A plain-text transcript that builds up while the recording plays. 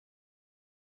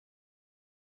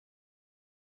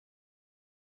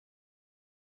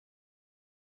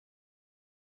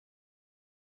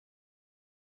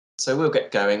So we'll get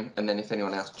going, and then if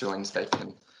anyone else joins, they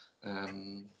can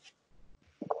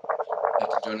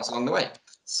join us along the way.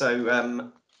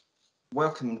 So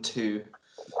welcome to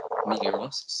Amelia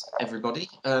Asks, everybody.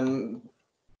 It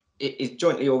is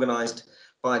jointly organised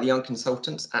by the young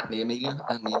consultants at the Amelia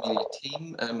and the Amelia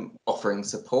team, offering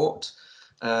support.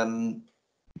 A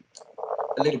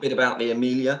little bit about the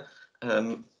Amelia.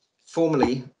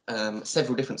 Formerly,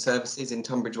 several different services in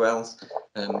Tunbridge Wells,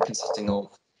 consisting of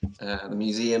the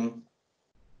museum,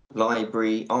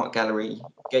 library, art gallery,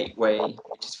 gateway,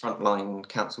 which is frontline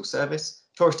council service,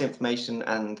 tourist information,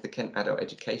 and the Kent Adult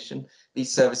Education.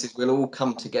 These services will all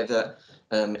come together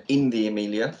in the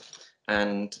Amelia,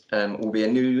 and will be a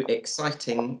new,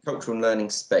 exciting cultural and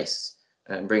learning space,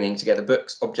 bringing together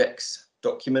books, objects,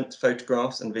 documents,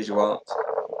 photographs, and visual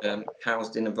art,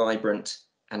 housed in a vibrant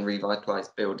and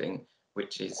revitalised building,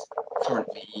 which is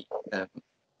currently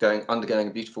undergoing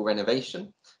a beautiful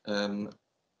renovation.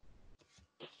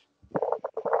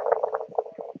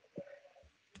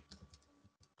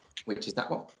 Which is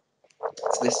that one.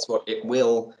 So this is what it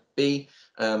will be.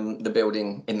 The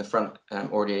building in the front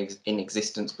already in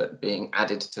existence, but being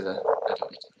added to the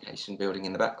adult education building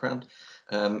in the background.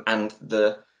 And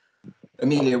the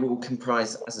Amelia will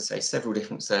comprise, as I say, several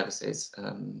different services.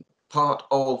 Part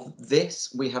of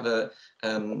this, we have a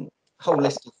whole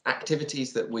list of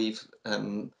activities that we've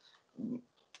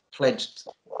pledged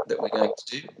that we're going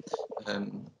to do.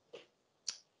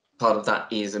 Part of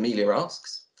that is Amelia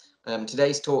Asks.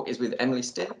 Today's talk is with Emily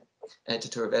Steer,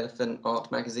 editor of Elephant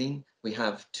Art magazine. We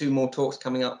have two more talks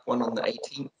coming up, one on the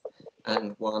 18th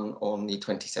and one on the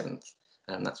 27th.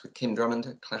 That's with Kim Drummond,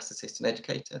 a classicist and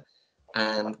educator,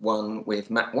 and one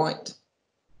with Matt White.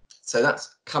 So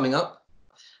that's coming up.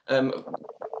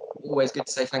 Always good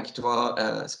to say thank you to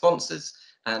our sponsors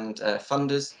and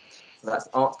funders. So that's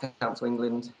Arts Council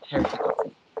England, Heritage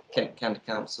Office, Kent County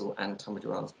Council, and Tunbridge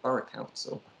Wells Borough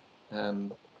Council.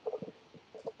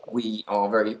 We are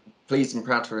very pleased and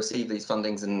proud to receive these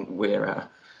fundings, and we're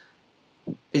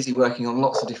busy working on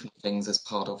lots of different things as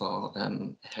part of our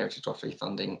Heritage Lottery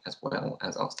funding, as well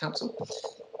as Arts Council.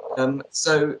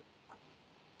 So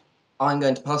I'm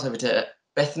going to pass over to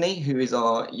Bethany, who is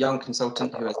our young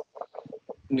consultant who has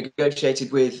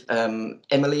negotiated with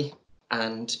Emily,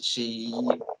 and she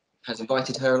has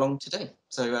invited her along today.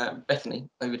 So Bethany,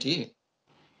 over to you.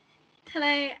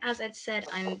 Hello, as Ed said,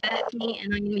 I'm Bethany,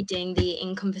 and I'm going to be doing the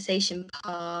In Conversation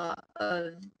part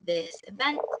of this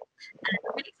event. And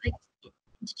I'm really excited to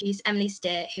introduce Emily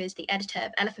Steer, who is the editor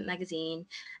of Elephant magazine,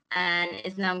 and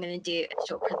is now going to do a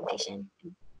short presentation.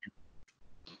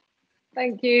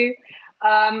 Thank you.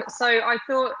 So I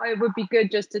thought it would be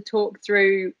good just to talk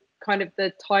through kind of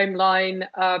the timeline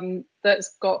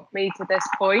that's got me to this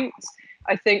point.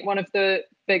 I think one of the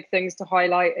big things to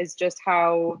highlight is just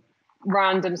how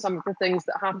random some of the things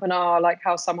that happen are, like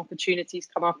how some opportunities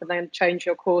come up and then change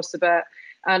your course a bit.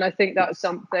 And I think that's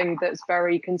something that's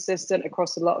very consistent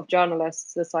across a lot of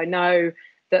journalists, as I know,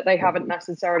 that they haven't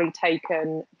necessarily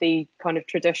taken the kind of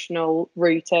traditional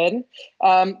route in.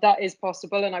 That is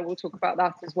possible, and I will talk about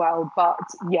that as well. But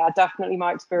yeah, definitely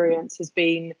my experience has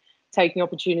been taking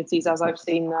opportunities as I've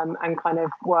seen them and kind of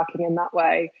working in that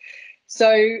way.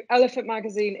 So Elephant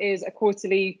magazine is a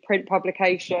quarterly print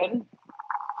publication,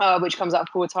 which comes out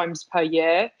 4 times per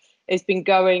year. It's been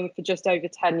going for just over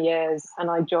 10 years,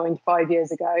 and I joined 5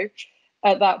 years ago.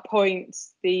 At that point,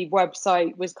 the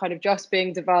website was kind of just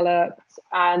being developed,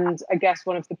 and I guess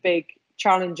one of the big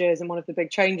challenges and one of the big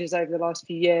changes over the last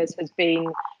few years has been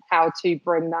how to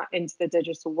bring that into the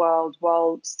digital world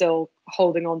while still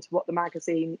holding on to what the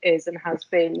magazine is and has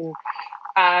been.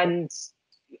 And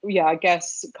yeah, I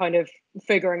guess kind of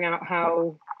figuring out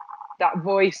how that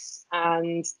voice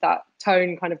and that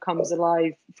tone kind of comes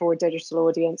alive for a digital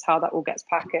audience, how that all gets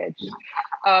packaged.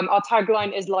 Our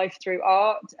tagline is life through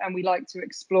art, and we like to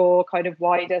explore kind of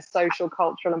wider social,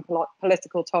 cultural and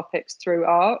political topics through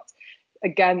art.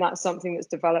 Again, that's something that's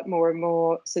developed more and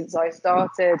more since I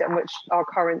started, and which our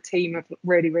current team have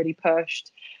really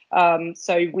pushed.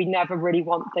 So we never really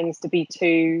want things to be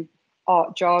too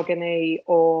art jargony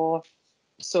or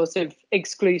sort of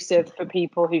exclusive for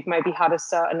people who've maybe had a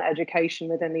certain education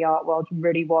within the art world. We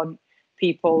really want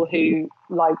people who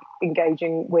like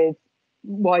engaging with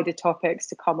wider topics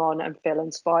to come on and feel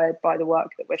inspired by the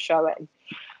work that we're showing.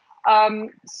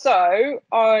 So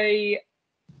I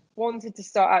wanted to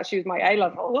start actually with my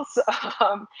A-levels.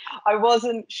 I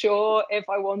wasn't sure if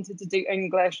I wanted to do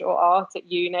English or art at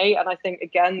uni, and I think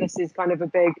again this is kind of a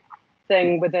big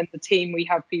thing within the team. We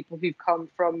have people who've come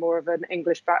from more of an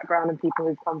English background and people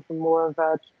who've come from more of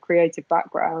a creative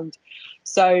background.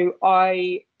 So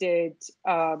I did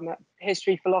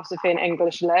history, philosophy and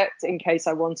English lit in case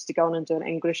I wanted to go on and do an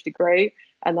English degree.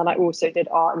 And then I also did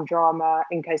art and drama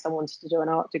in case I wanted to do an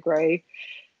art degree.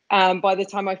 By the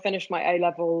time I finished my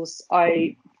A-levels,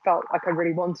 I felt like I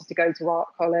really wanted to go to art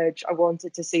college. I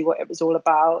wanted to see what it was all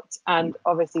about. And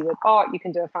obviously with art, you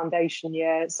can do a foundation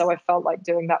year. So I felt like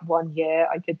doing that 1 year,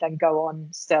 I could then go on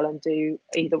still and do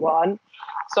either one.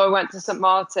 So I went to St.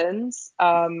 Martin's,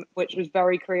 which was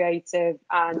very creative.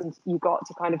 And you got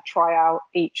to kind of try out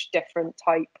each different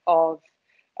type of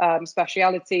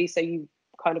speciality. So you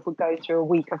kind of would go through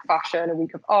a week of fashion, a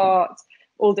week of art,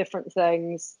 all different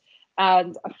things.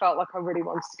 And I felt like I really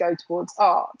wanted to go towards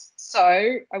art. So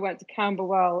I went to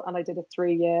Camberwell and I did a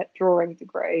 3-year drawing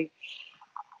degree.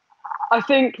 I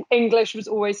think English was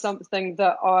always something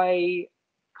that I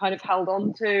kind of held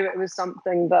on to. It was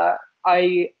something that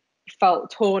I felt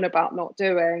torn about not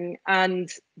doing. And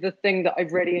the thing that I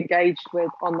really engaged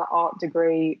with on the art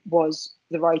degree was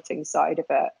the writing side of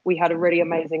it. We had a really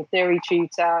amazing theory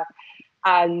tutor.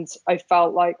 And I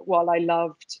felt like while I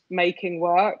loved making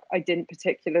work, I didn't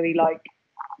particularly like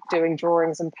doing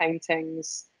drawings and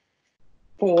paintings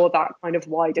for that kind of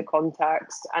wider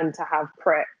context and to have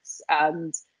crits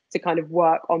and to kind of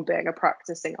work on being a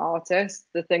practicing artist.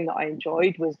 The thing that I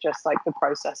enjoyed was just like the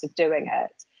process of doing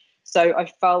it. So I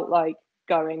felt like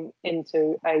going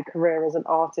into a career as an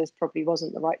artist probably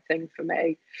wasn't the right thing for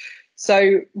me.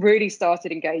 So really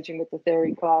started engaging with the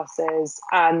theory classes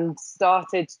and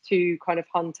started to kind of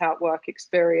hunt out work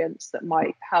experience that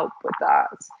might help with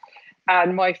that.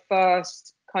 And my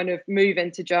first kind of move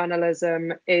into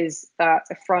journalism is that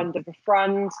a friend of a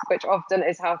friend, which often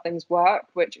is how things work,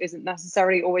 which isn't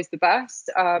necessarily always the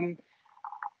best.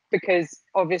 Because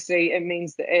obviously it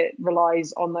means that it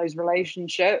relies on those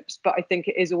relationships, but I think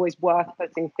it is always worth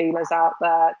putting feelers out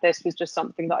there. This was just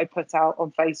something that I put out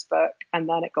on Facebook and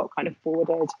then it got kind of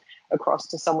forwarded across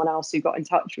to someone else who got in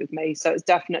touch with me. So it's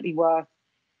definitely worth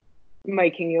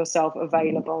making yourself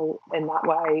available in that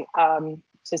way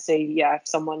to see, if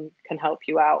someone can help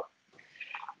you out.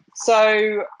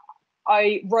 So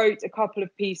I wrote a couple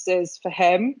of pieces for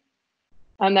him.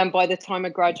 And then by the time I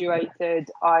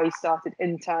graduated, I started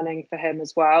interning for him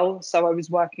as well. So I was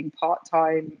working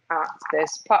part-time at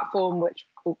this platform, which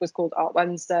was called Art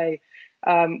Wednesday,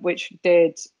 which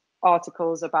did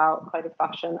articles about kind of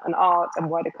fashion and art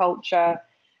and wider culture.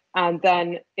 And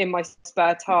then in my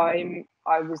spare time,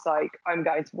 I was like, I'm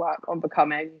going to work on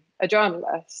becoming a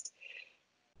journalist.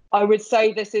 I would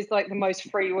say this is like the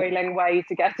most freewheeling way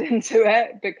to get into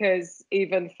it, because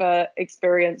even for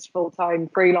experienced full-time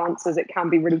freelancers, it can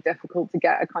be really difficult to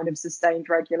get a kind of sustained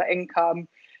regular income.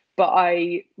 But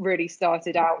I really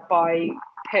started out by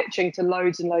pitching to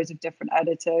loads and loads of different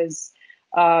editors,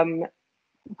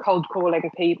 cold calling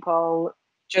people,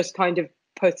 just kind of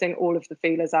putting all of the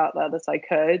feelers out there that I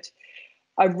could.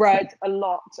 I read a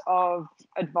lot of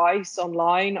advice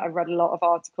online. I read a lot of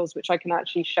articles, which I can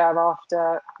actually share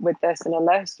after with this in a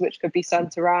list, which could be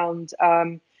sent around.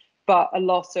 But a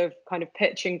lot of kind of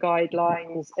pitching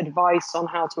guidelines, advice on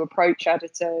how to approach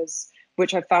editors,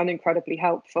 which I found incredibly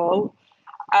helpful.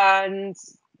 And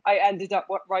I ended up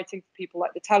writing for people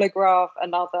like The Telegraph,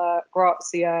 Another,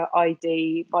 Grazia,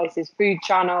 ID, Vice's Food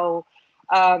Channel.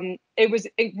 It was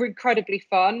incredibly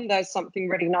fun. There's something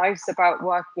really nice about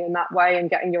working in that way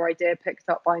and getting your idea picked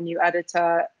up by a new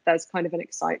editor. There's kind of an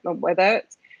excitement with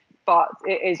it, but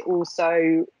it is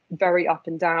also very up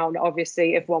and down.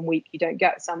 Obviously, if 1 week you don't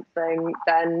get something,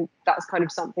 then that's kind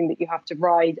of something that you have to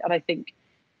ride. And I think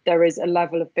there is a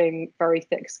level of being very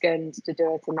thick-skinned to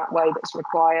do it in that way that's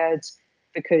required,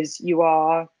 because you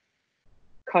are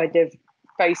kind of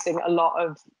facing a lot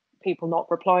of people not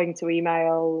replying to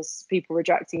emails, people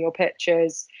rejecting your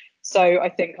pitches. So I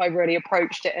think I really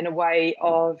approached it in a way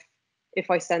of,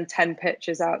 if I send 10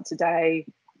 pitches out today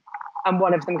and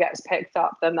one of them gets picked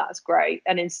up, then that's great.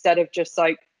 And instead of just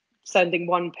like sending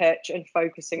one pitch and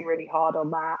focusing really hard on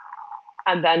that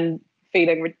and then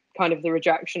feeling kind of the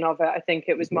rejection of it, I think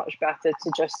it was much better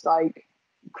to just like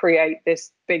create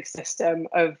this big system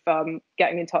of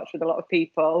getting in touch with a lot of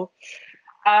people.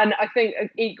 And I think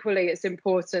equally it's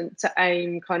important to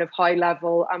aim kind of high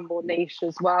level and more niche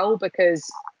as well, because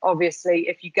obviously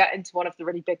if you get into one of the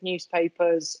really big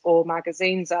newspapers or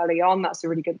magazines early on, that's a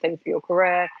really good thing for your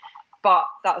career. But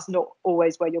that's not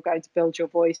always where you're going to build your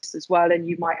voice as well. And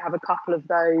you might have a couple of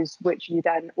those, which you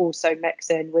then also mix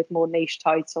in with more niche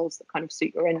titles that kind of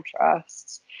suit your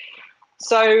interests.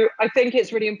 So I think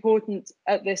it's really important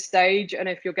at this stage, and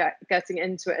if you're getting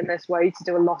into it in this way, to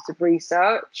do a lot of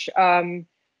research.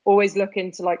 Always look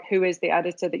into like who is the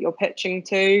editor that you're pitching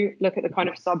to, look at the kind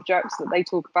of subjects that they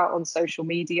talk about on social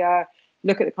media,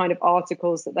 look at the kind of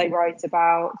articles that they write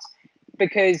about,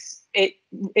 because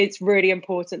it's really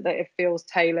important that it feels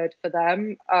tailored for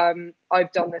them.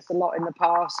 I've done this a lot in the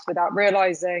past without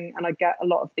realizing, and I get a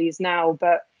lot of these now,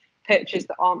 but pitches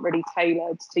that aren't really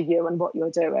tailored to you and what you're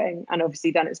doing, and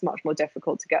obviously then it's much more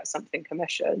difficult to get something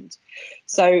commissioned.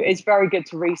 So it's very good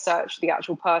to research the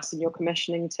actual person you're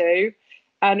commissioning to,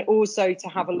 and also to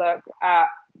have a look at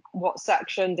what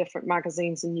section different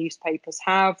magazines and newspapers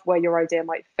have, where your idea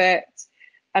might fit,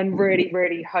 and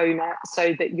really hone it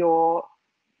so that you're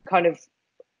kind of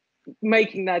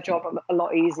making their job a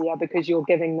lot easier, because you're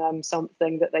giving them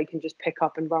something that they can just pick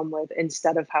up and run with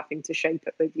instead of having to shape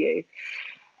it with you.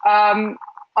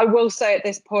 I will say at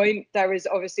this point, there is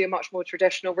obviously a much more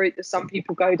traditional route that some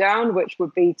people go down, which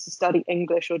would be to study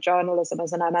English or journalism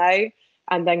as an MA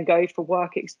and then go for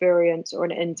work experience or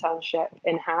an internship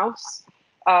in-house.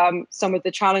 Some of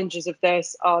the challenges of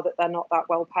this are that they're not that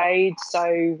well paid.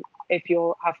 So if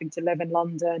you're having to live in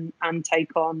London and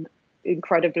take on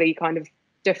incredibly kind of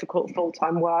difficult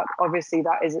full-time work, obviously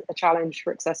that is a challenge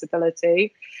for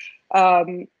accessibility.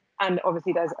 And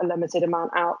obviously there's a limited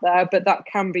amount out there, but that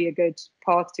can be a good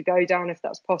path to go down if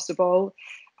that's possible.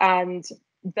 And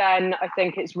then I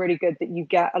think it's really good that you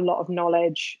get a lot of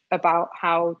knowledge about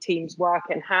how teams work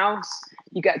in-house.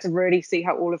 You get to really see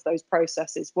how all of those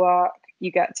processes work.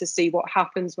 You get to see what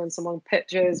happens when someone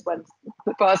pitches, when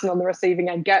the person on the receiving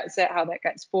end gets it, how that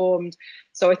gets formed.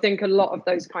 So I think a lot of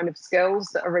those kind of skills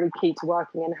that are really key to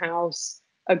working in-house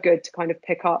are good to kind of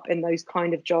pick up in those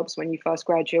kind of jobs when you first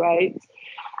graduate.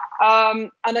 And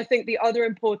I think the other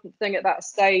important thing at that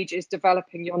stage is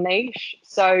developing your niche.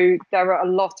 So there are a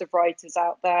lot of writers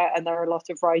out there, and there are a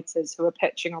lot of writers who are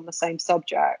pitching on the same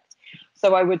subject.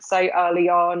 So I would say early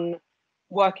on,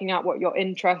 working out what your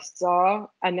interests are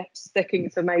and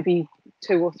sticking to maybe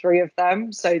 2 or 3 of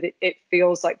them so that it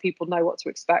feels like people know what to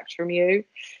expect from you.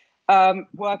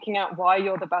 Working out why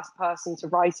you're the best person to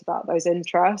write about those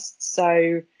interests.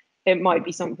 So it might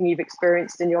be something you've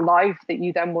experienced in your life that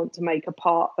you then want to make a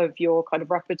part of your kind of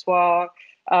repertoire.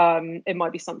 It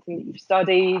might be something that you've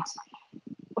studied.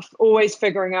 Always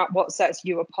figuring out what sets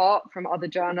you apart from other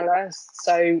journalists.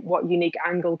 So what unique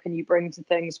angle can you bring to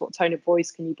things? What tone of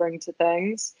voice can you bring to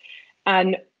things?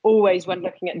 And always when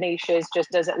looking at niches,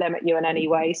 just does it limit you in any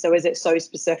way? So is it so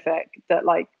specific that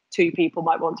like 2 people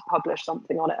might want to publish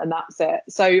something on it and that's it?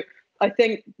 So I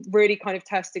think really kind of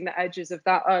testing the edges of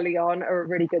that early on are a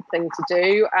really good thing to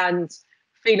do, and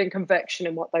feeling conviction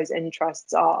in what those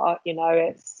interests are. You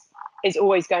know, it's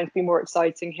always going to be more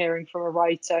exciting hearing from a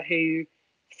writer who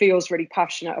feels really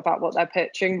passionate about what they're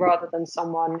pitching rather than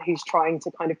someone who's trying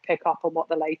to kind of pick up on what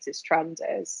the latest trend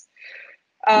is.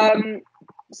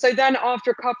 So then after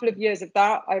a couple of years of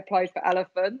that, I applied for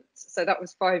Elephant. So that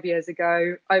was 5 years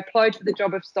ago. I applied for the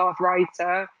job of staff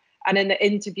writer. And in the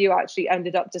interview, actually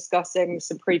ended up discussing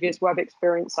some previous web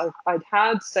experience I'd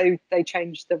had. So they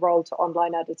changed the role to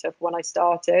online editor for when I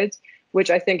started, which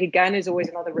I think, again, is always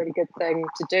another really good thing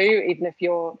to do, even if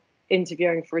you're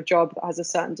interviewing for a job that has a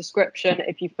certain description.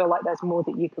 If you feel like there's more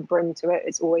that you could bring to it,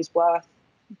 it's always worth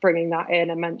bringing that in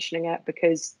and mentioning it,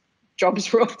 because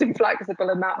jobs are often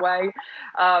flexible in that way.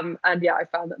 And yeah, I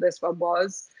found that this one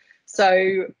was.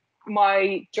 So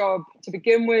my job to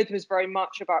begin with was very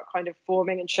much about kind of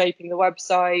forming and shaping the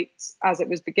website as it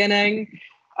was beginning,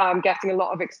 getting a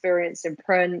lot of experience in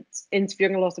print,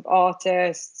 interviewing a lot of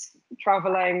artists,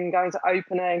 traveling, going to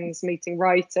openings, meeting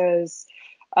writers.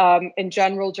 In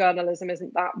general, journalism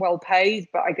isn't that well paid,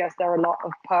 but I guess there are a lot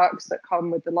of perks that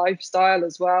come with the lifestyle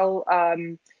as well,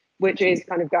 which is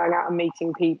kind of going out and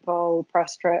meeting people,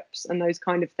 press trips, and those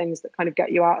kind of things that kind of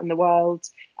get you out in the world.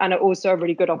 And also a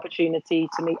really good opportunity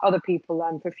to meet other people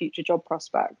then for future job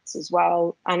prospects as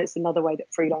well. And it's another way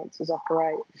that freelancers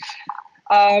operate.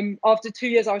 After 2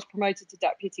 years, I was promoted to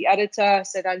deputy editor,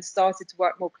 so then started to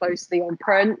work more closely on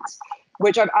print,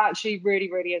 which I've actually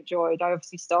really enjoyed. I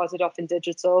obviously started off in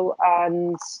digital,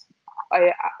 and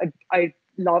I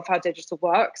love how digital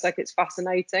works. Like, it's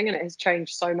fascinating, and it has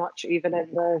changed so much even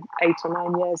in the 8 or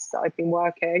 9 years that I've been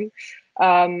working.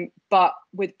 But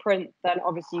with print, then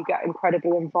obviously you get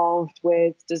incredibly involved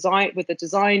with design, with the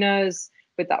designers,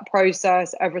 with that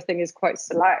process. Everything is quite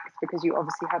select because you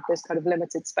obviously have this kind of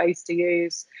limited space to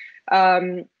use.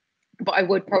 But I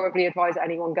would probably advise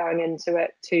anyone going into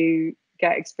it to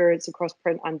get experience across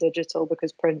print and digital,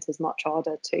 because print is much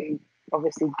harder to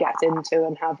obviously get into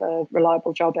and have a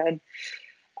reliable job in.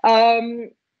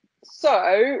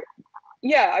 So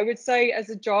Yeah, I would say as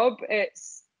a job,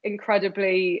 it's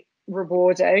incredibly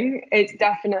rewarding. It's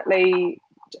definitely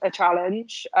a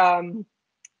challenge.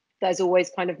 There's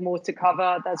always kind of more to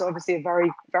cover. There's obviously a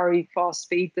very, very fast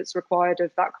speed that's required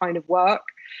of that kind of work.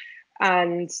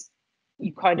 And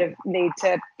you kind of need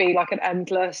to be like an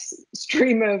endless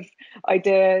stream of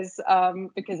ideas,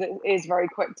 because it is very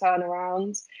quick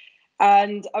turnaround.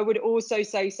 And I would also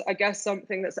say, I guess,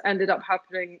 something that's ended up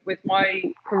happening with my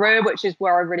career, which is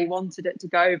where I really wanted it to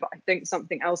go, but I think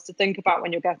something else to think about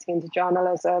when you're getting into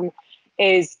journalism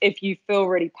is if you feel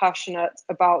really passionate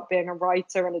about being a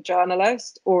writer and a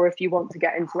journalist, or if you want to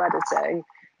get into editing.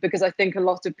 Because I think a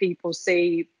lot of people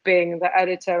see being the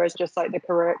editor as just like the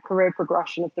career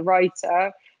progression of the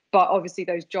writer, but obviously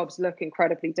those jobs look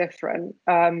incredibly different.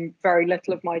 Very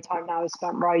little of my time now is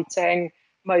spent writing.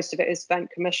 Most of it is spent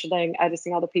commissioning,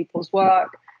 editing other people's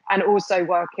work, and also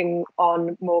working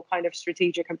on more kind of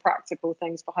strategic and practical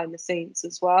things behind the scenes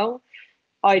as well.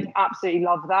 I absolutely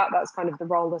love that. That's kind of the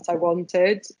role that I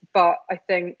wanted. But I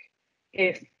think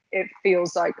if it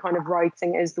feels like kind of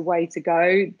writing is the way to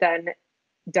go, then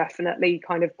definitely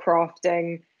kind of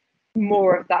crafting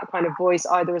more of that kind of voice,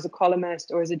 either as a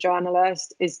columnist or as a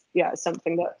journalist, is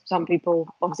something that some people,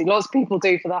 obviously lots of people,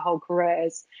 do for their whole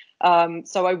careers.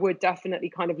 So I would definitely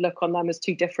kind of look on them as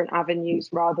two different avenues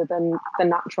rather than the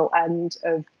natural end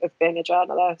of being a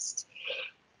journalist.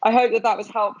 I hope that was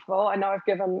helpful. I know I've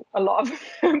given a lot of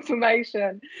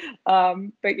information,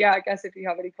 but yeah, I guess if you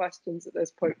have any questions at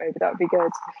this point, maybe that would be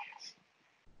good.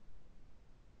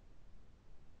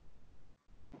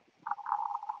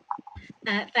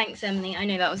 Thanks, Emily. I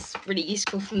know that was really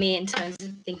useful for me in terms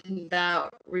of thinking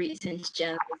about routes into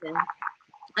journalism.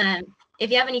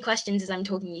 If you have any questions as I'm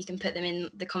talking, you can put them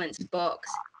in the comments box.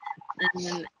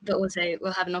 But also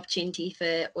we'll have an opportunity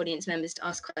for audience members to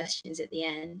ask questions at the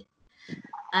end.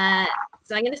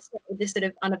 So I'm going to start with this sort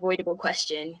of unavoidable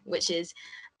question, which is,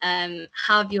 how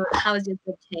has your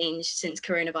job changed since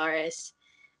coronavirus,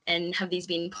 and have these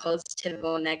been positive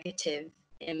or negative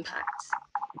impacts?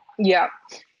 Yeah.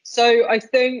 So I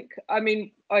think,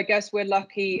 I guess we're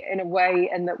lucky in a way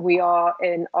in that we are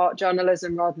in art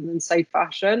journalism rather than, say,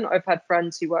 fashion. I've had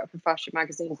friends who work for fashion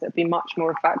magazines that have been much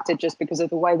more affected just because of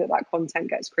the way that content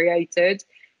gets created,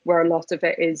 where a lot of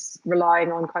it is relying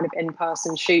on kind of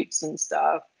in-person shoots and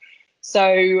stuff.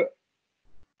 So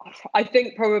I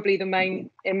think probably the main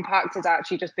impact has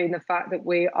actually just been the fact that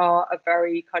we are a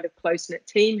very kind of close-knit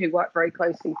team who work very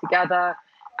closely together,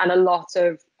 and a lot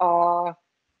of our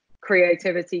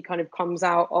creativity kind of comes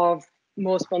out of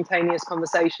more spontaneous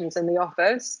conversations in the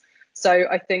office. So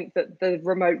I think that the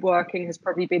remote working has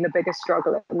probably been the biggest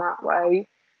struggle in that way.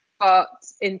 But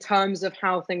in terms of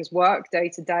how things work day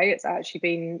to day, it's actually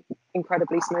been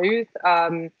incredibly smooth.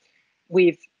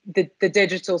 We've the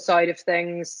digital side of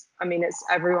things, it's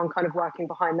everyone kind of working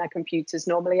behind their computers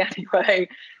normally anyway.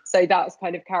 So that's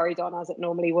kind of carried on as it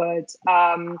normally would.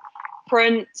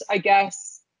 Print, I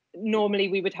guess, normally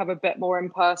we would have a bit more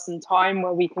in-person time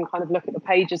where we can kind of look at the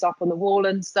pages up on the wall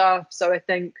and stuff. So I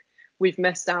think we've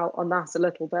missed out on that a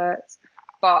little bit.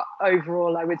 But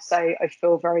overall, I would say I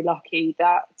feel very lucky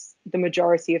that the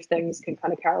majority of things can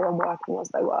kind of carry on working as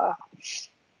they were.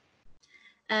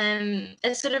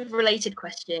 A sort of related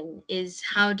question is,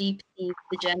 how do you perceive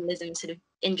the journalism sort of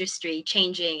industry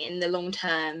changing in the long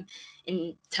term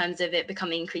in terms of it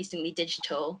becoming increasingly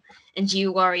digital? And do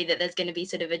you worry that there's going to be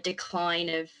sort of a decline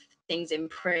of things in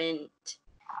print?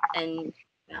 And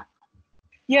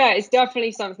yeah, it's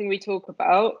definitely something we talk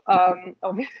about,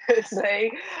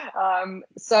 obviously.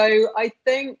 So I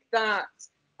think that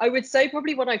I would say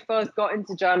probably when I first got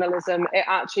into journalism, it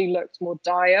actually looked more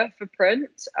dire for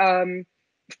print.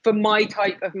 For my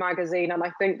type of magazine, and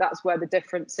I think that's where the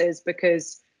difference is,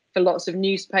 because for lots of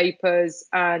newspapers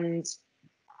and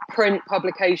print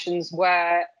publications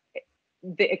where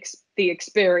the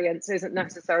experience isn't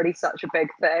necessarily such a big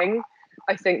thing,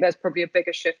 I think there's probably a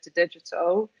bigger shift to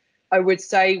digital. I would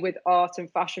say with art and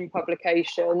fashion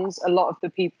publications, a lot of the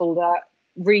people that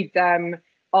read them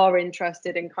are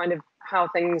interested in kind of how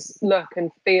things look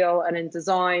and feel, and in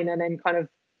design, and in kind of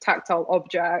tactile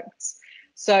objects.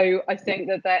 So I think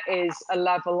that there is a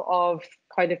level of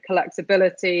kind of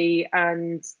collectability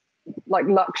and like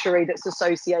luxury that's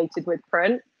associated with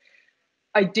print.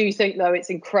 I do think, though,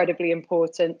 it's incredibly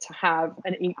important to have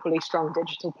an equally strong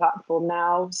digital platform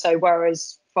now. So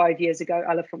whereas 5 years ago,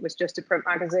 Elephant was just a print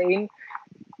magazine,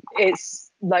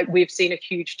 it's like we've seen a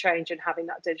huge change in having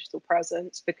that digital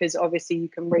presence, because obviously you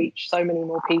can reach so many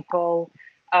more people.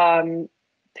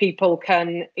 people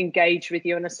can engage with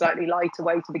you in a slightly lighter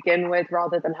way to begin with,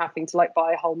 rather than having to like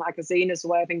buy a whole magazine as a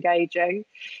way of engaging.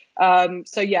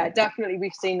 So yeah, definitely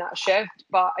we've seen that shift,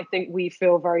 but I think we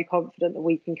feel very confident that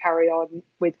we can carry on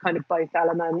with kind of both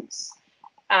elements.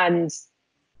 And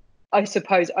I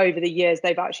suppose over the years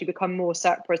they've actually become more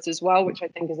separate as well, which I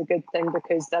think is a good thing,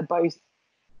 because they're both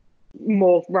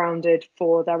more rounded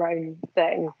for their own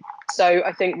thing. So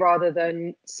I think rather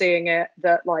than seeing it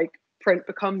that like print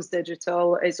becomes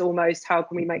digital, it's almost how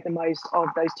can we make the most of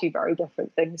those two very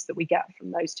different things that we get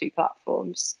from those two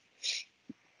platforms.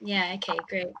 Yeah, okay,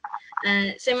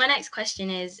 great. So my next question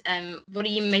is, what are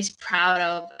you most proud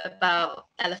of about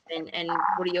Elephant, and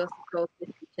what are your goals for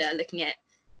the future, looking at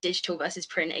digital versus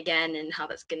print again and how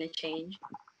that's going to change?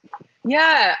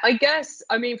 Yeah, I guess,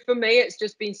 I mean, for me, it's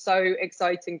just been so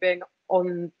exciting being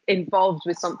involved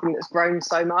with something that's grown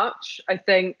so much. I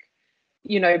think,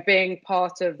 you know, being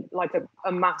part of like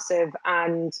a massive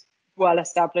and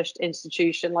well-established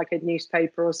institution like a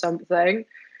newspaper or something,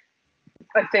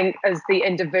 I think as the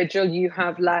individual, you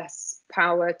have less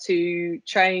power to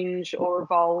change or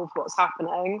evolve what's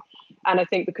happening. And I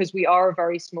think because we are a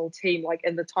very small team, like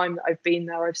in the time that I've been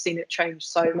there, I've seen it change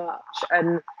so much.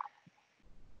 And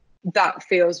that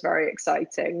feels very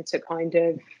exciting to kind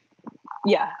of,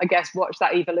 yeah, I guess watch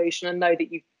that evolution and know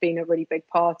that you've been a really big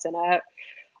part in it.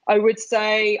 I would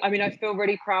say, I mean, I feel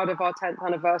really proud of our 10th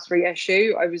anniversary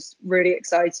issue. I was really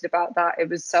excited about that. It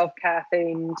was self-care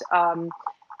themed,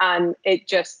 and it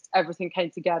just, everything came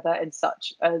together in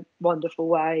such a wonderful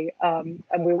way. And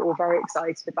we were all very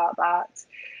excited about that.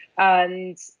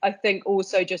 And I think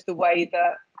also just the way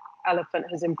that Elephant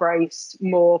has embraced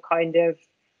more kind of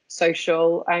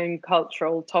social and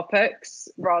cultural topics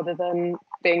rather than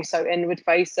being so inward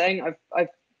facing. I've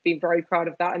been very proud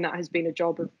of that, and that has been a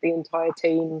job of the entire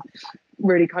team,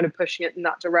 really kind of pushing it in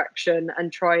that direction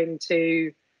and trying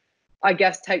to, I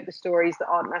guess, take the stories that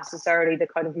aren't necessarily the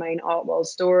kind of main art world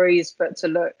stories, but to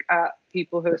look at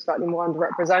people who are slightly more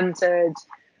underrepresented.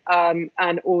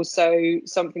 And also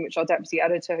something which our deputy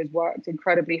editor has worked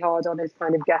incredibly hard on is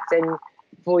kind of getting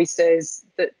voices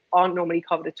that aren't normally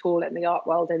covered at all in the art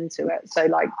world into it. So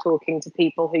like talking to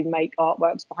people who make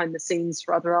artworks behind the scenes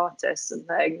for other artists and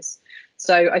things.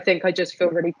 So I think I just feel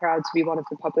really proud to be one of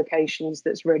the publications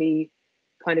that's really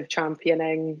kind of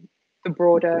championing the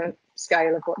broader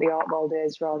scale of what the art world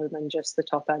is rather than just the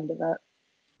top end of it.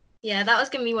 Yeah, that was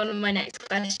going to be one of my next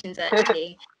questions,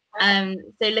 actually.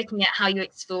 So looking at how you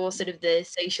explore sort of the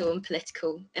social and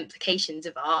political implications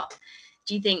of art,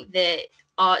 do you think that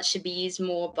art should be used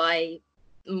more by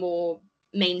more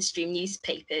mainstream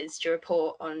newspapers to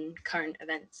report on current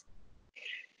events?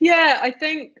 Yeah,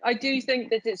 I do think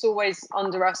that it's always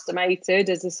underestimated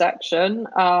as a section.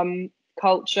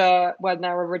 Culture, when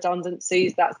there are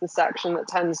redundancies, that's the section that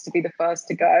tends to be the first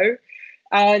to go.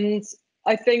 And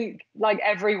I think like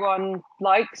everyone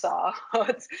likes art,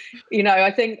 you know, I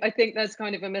think there's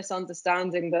kind of a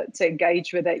misunderstanding that to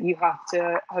engage with it, you have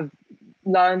to have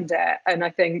learned it. And I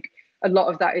think a lot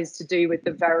of that is to do with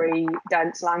the very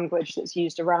dense language that's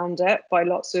used around it by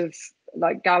lots of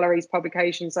like galleries,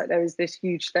 publications. Like there is this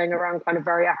huge thing around kind of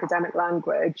very academic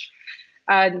language.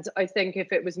 And I think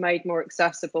if it was made more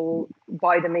accessible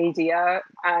by the media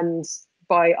and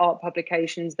by art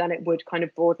publications, then it would kind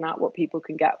of broaden out what people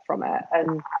can get from it.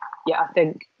 And yeah, I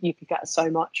think you could get so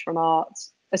much from art,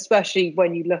 especially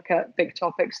when you look at big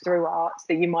topics through art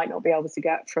that you might not be able to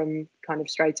get from kind of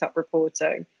straight up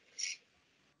reporting.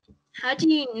 How do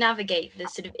you navigate the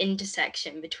sort of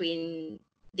intersection between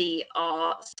the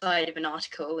art side of an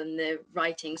article and the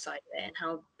writing side of it, and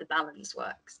how the balance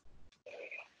works?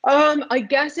 I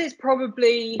guess it's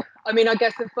probably, I mean, I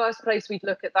guess the first place we'd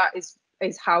look at that is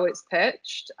how it's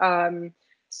pitched.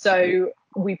 So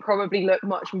we probably look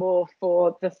much more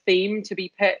for the theme to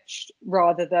be pitched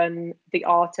rather than the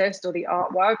artist or the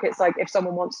artwork. It's like if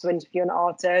someone wants to interview an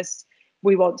artist,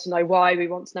 we want to know why, we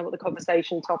want to know what the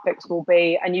conversation topics will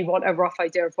be, and you want a rough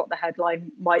idea of what the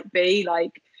headline might be.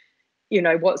 Like, you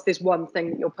know, what's this one thing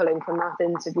that you're pulling from that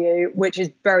interview, which is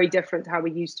very different to how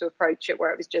we used to approach it,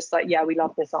 where it was just like, yeah, we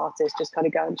love this artist, just kind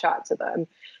of go and chat to them.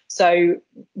 So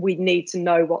we need to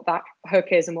know what that hook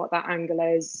is and what that angle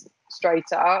is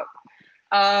straight up.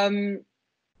 And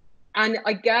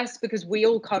I guess because we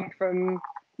all come from,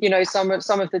 you know, some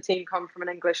of the team come from an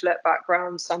English lit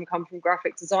background, some come from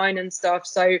graphic design and stuff.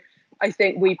 So I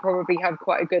think we probably have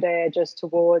quite a good ear just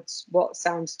towards what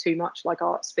sounds too much like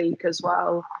art speak as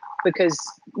well, because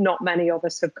not many of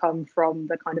us have come from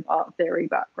the kind of art theory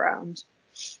background.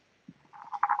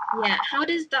 Yeah, how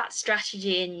does that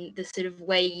strategy and the sort of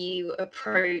way you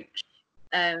approach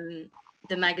the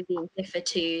magazine differ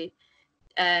to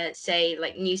say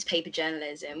like newspaper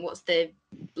journalism? What's the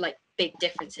like big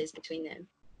differences between them?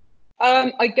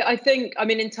 I think, I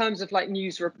mean, in terms of like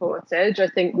news reportage, I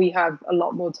think we have a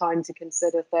lot more time to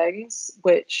consider things,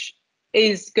 which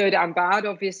is good and bad.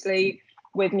 Obviously,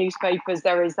 with newspapers,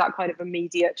 there is that kind of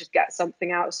immediate, just get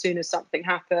something out as soon as something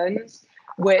happens,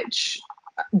 which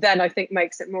then I think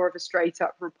makes it more of a straight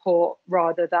up report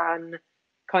rather than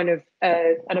kind of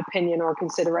an opinion or a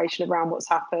consideration around what's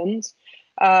happened.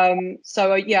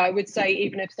 So yeah, I would say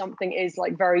even if something is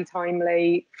like very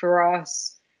timely for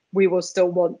us, we will still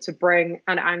want to bring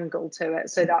an angle to it.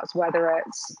 So that's whether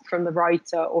it's from the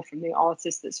writer or from the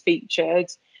artist that's featured.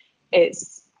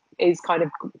 Is kind of,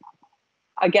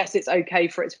 I guess it's okay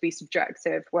for it to be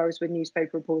subjective, whereas with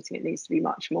newspaper reporting, it needs to be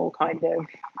much more kind of,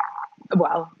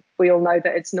 well, we all know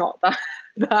that it's not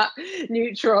that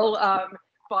neutral,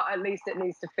 but at least it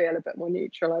needs to feel a bit more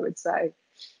neutral, I would say.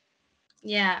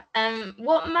 Yeah.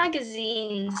 What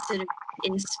magazines sort of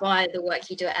inspire the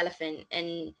work you do at Elephant,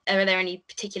 and are there any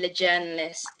particular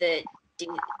journalists that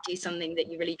do something that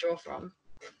you really draw from?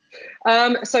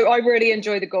 So I really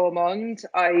enjoy the Gourmand.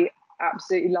 I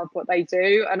absolutely love what they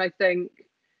do, and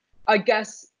I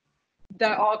guess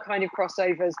there are kind of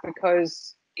crossovers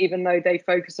because even though they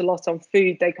focus a lot on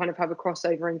food, they kind of have a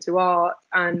crossover into art,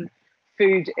 and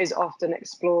food is often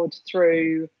explored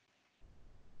through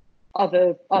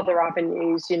other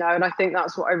avenues, you know. And I think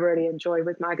that's what I really enjoy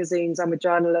with magazines and with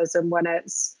journalism, when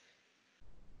it's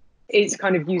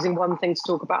kind of using one thing to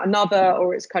talk about another,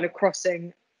 or it's kind of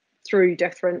crossing through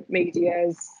different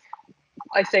medias.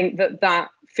 I think that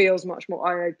feels much more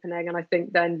eye-opening, and I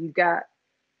think then you get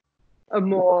a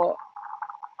more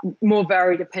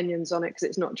varied opinions on it, because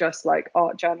it's not just like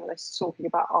art journalists talking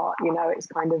about art, you know, it's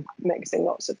kind of mixing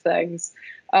lots of things.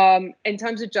 In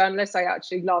terms of journalists, I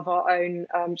actually love our own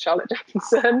Charlotte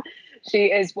Johnson. She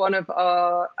is one of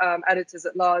our editors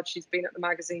at large. She's been at the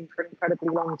magazine for an incredibly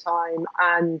long time,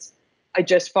 and I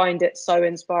just find it so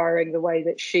inspiring the way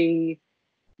that she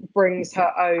brings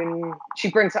her own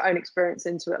experience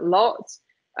into it a lot,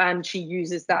 and she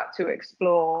uses that to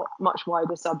explore much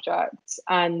wider subjects.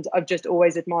 And I've just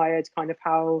always admired kind of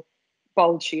how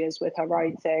bold she is with her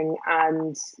writing.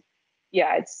 And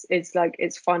yeah, it's like,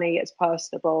 it's funny, it's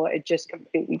personable, it just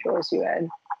completely draws you in.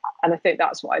 And I think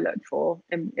that's what I look for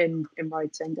in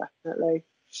writing, definitely.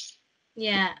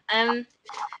 Yeah.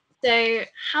 So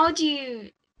how do you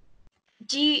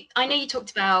I know you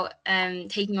talked about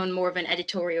taking on more of an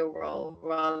editorial role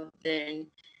rather than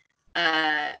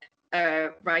a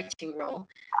writing role,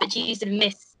 but do you sort of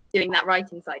miss doing that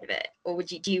writing side of it, or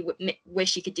do you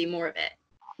wish you could do more of it?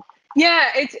 Yeah,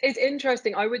 it's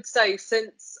interesting. I would say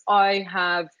since I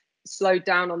have slowed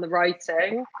down on the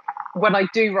writing, when I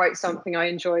do write something, I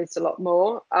enjoy it a lot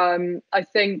more. I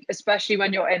think especially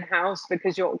when you're in-house,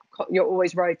 because you're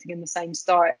always writing in the same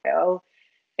style,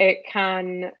 it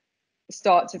can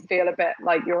start to feel a bit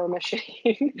like you're a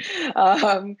machine.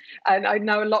 And I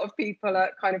know a lot of people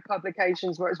at kind of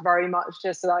publications where it's very much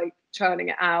just like churning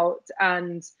it out.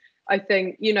 And I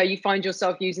think, you know, you find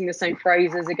yourself using the same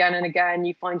phrases again and again.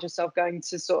 You find yourself going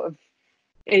to sort of,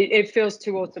 it feels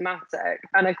too automatic.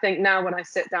 And I think now when I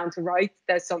sit down to write,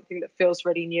 there's something that feels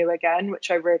really new again,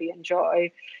 which I really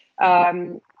enjoy.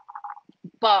 But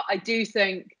I do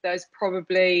think there's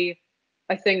probably,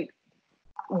 I think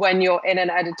when you're in an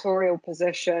editorial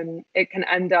position, it can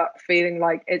end up feeling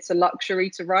like it's a luxury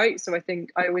to write. So I think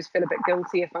I always feel a bit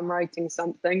guilty if I'm writing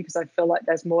something, because I feel like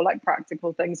there's more like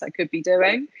practical things I could be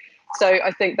doing. So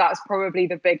I think that's probably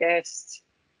the biggest,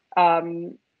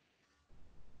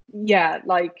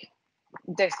 like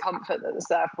discomfort that's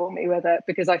there for me with it,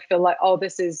 because I feel like, oh,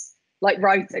 this is like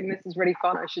writing, this is really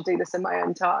fun, I should do this in my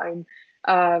own time.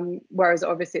 Whereas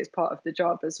obviously it's part of the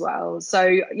job as well. So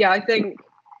yeah, I think,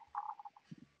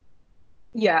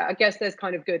 yeah, I guess there's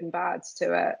kind of good and bads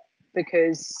to it,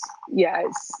 because yeah,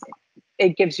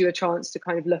 it gives you a chance to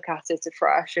kind of look at it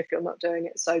afresh if you're not doing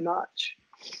it so much.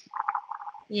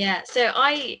 Yeah, so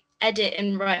I edit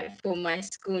and write for my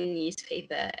school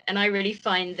newspaper, and I really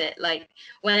find that like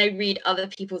when I read other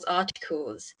people's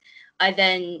articles, I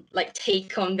then like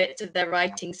take on bits of their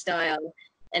writing style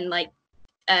and like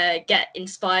get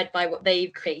inspired by what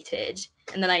they've created.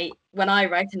 And then when I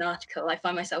write an article, I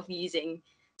find myself using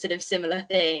sort of similar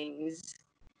things.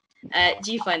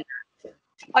 Do you find that?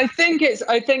 I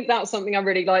think that's something I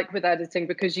really like with editing,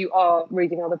 because you are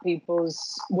reading other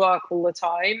people's work all the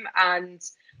time. And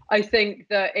I think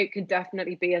that it could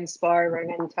definitely be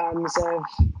inspiring in terms of,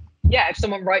 yeah, if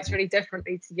someone writes really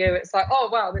differently to you, it's like, oh,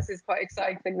 wow, this is quite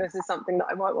exciting. This is something that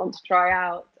I might want to try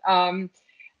out.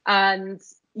 And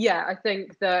yeah, I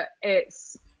think that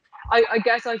I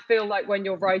guess I feel like when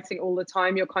you're writing all the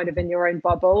time, you're kind of in your own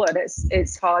bubble, and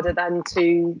it's harder then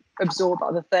to absorb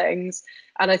other things.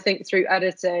 And I think through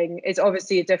editing, it's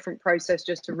obviously a different process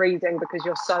just to reading because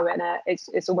you're so in it.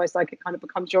 It's almost like it kind of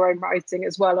becomes your own writing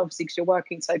as well, obviously, because you're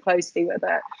working so closely with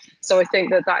it. So I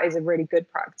think that is a really good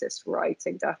practice for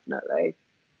writing, definitely,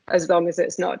 as long as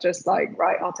it's not just like,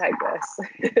 right, I'll take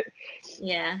this.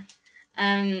 Yeah.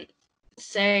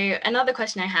 So another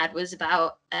question I had was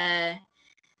about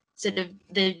sort of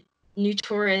the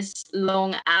notorious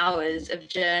long hours of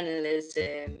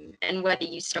journalism and whether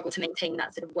you struggle to maintain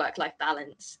that sort of work-life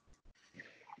balance.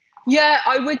 Yeah,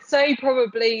 I would say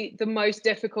probably the most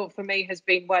difficult for me has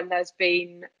been when there's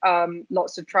been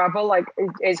lots of travel. Like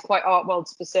it is quite art world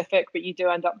specific, but you do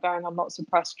end up going on lots of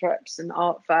press trips and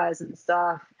art fairs and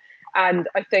stuff. And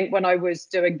I think when I was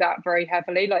doing that very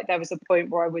heavily, like there was a point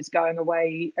where I was going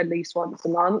away at least once a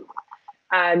month.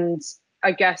 And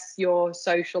I guess your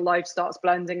social life starts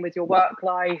blending with your work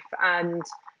life. And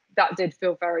that did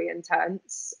feel very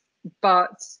intense.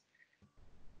 But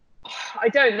I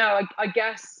don't know. I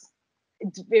guess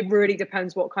it really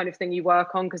depends what kind of thing you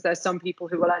work on, because there's some people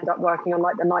who will end up working on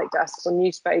like the night desks on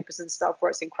newspapers and stuff where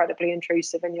it's incredibly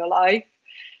intrusive in your life.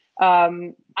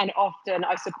 And often,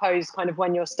 I suppose, kind of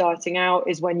when you're starting out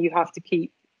is when you have to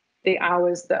keep the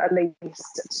hours that are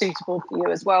least suitable for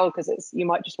you as well, because you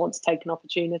might just want to take an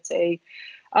opportunity.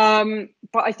 But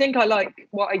I think I like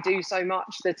what I do so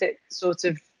much that it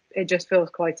just feels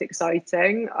quite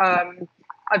exciting.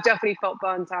 I've definitely felt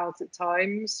burnt out at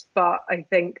times, but I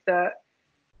think that,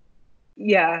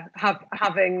 yeah,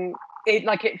 having it,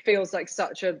 like, it feels like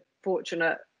such a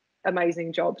fortunate,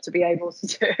 amazing job to be able to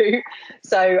do.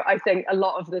 So I think a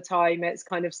lot of the time it's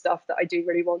kind of stuff that I do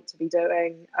really want to be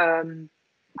doing.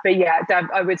 But yeah,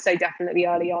 I would say definitely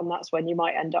early on, that's when you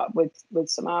might end up with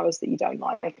some hours that you don't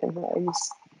like and things.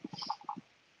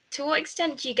 To what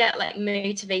extent do you get like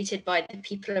motivated by the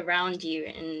people around you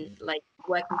and like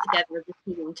working together as a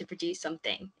team to produce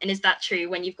something? And is that true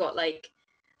when you've got like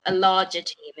a larger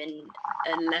team and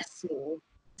a less small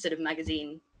sort of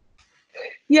magazine?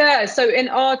 Yeah, so in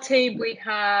our team we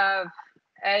have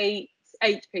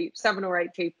seven or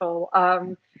eight people,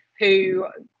 who,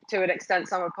 to an extent,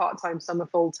 some are part-time, some are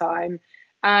full-time,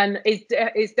 and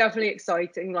it's definitely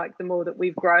exciting, like the more that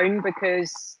we've grown,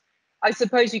 because I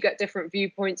suppose you get different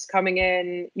viewpoints coming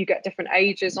in, you get different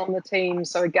ages on the team,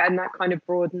 so again that kind of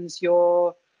broadens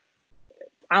your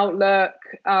outlook.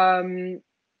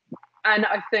 And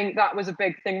I think that was a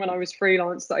big thing when I was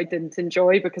freelance that I didn't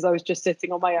enjoy, because I was just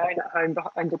sitting on my own at home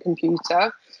behind a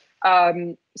computer.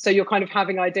 So you're kind of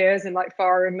having ideas and like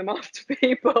firing them off to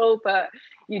people, but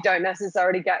you don't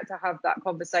necessarily get to have that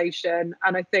conversation.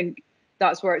 And I think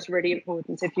that's where it's really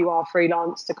important, if you are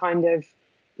freelance, to kind of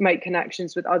make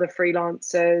connections with other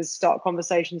freelancers, start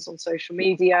conversations on social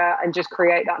media, and just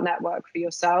create that network for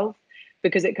yourself,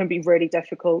 because it can be really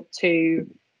difficult to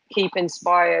keep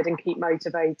inspired and keep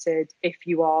motivated if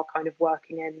you are kind of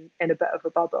working in a bit of a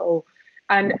bubble.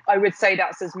 And I would say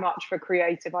that's as much for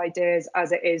creative ideas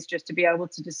as it is just to be able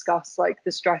to discuss like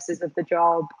the stresses of the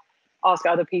job, ask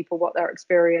other people what their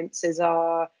experiences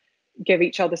are, give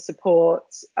each other support.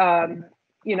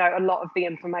 You know, a lot of the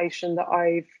information that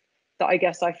I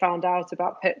guess I found out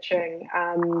about pitching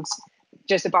and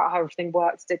just about how everything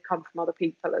works did come from other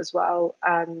people as well.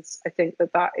 And I think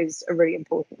that is a really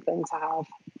important thing to have.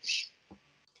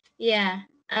 Yeah.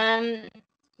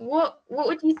 What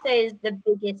would you say is the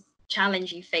biggest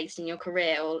challenge you faced in your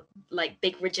career, or like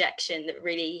big rejection that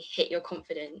really hit your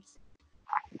confidence?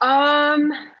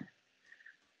 I'm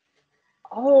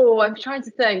trying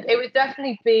to think. It would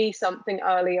definitely be something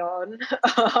early on.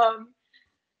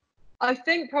 I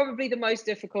think probably the most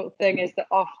difficult thing is that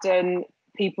often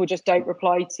people just don't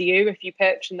reply to you if you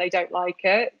pitch and they don't like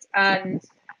it. And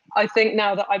I think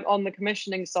now that I'm on the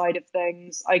commissioning side of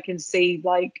things, I can see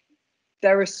like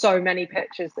there are so many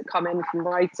pitches that come in from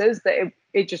writers that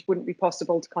it just wouldn't be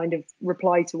possible to kind of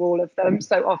reply to all of them.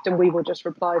 So often we will just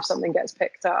reply if something gets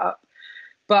picked up.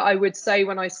 But I would say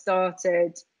when I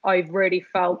started, I really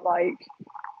felt like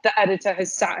the editor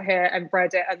has sat here and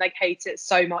read it and they hate it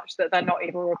so much that they're not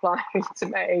even replying to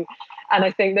me. And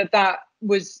I think it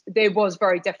was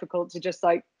very difficult to just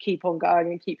like keep on going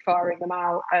and keep firing them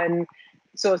out and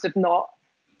sort of not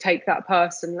take that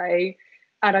personally.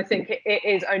 And I think it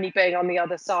is only being on the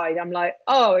other side, I'm like,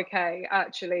 oh, okay,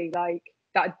 actually, like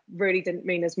that really didn't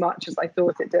mean as much as I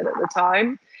thought it did at the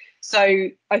time. So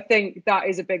I think that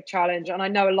is a big challenge. And I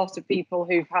know a lot of people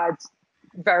who've had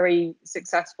very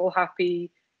successful, happy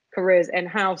careers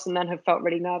in-house and then have felt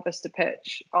really nervous to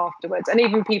pitch afterwards. And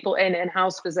even people in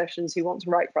in-house positions who want to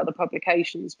write for other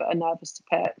publications but are nervous to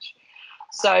pitch.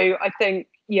 So I think,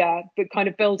 yeah, but kind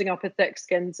of building up a thick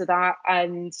skin to that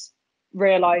and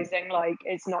realizing like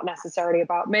it's not necessarily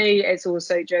about me, it's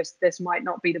also just this might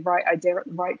not be the right idea at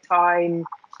the right time,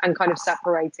 and kind of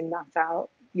separating that out,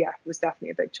 yeah, was definitely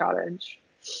a big challenge.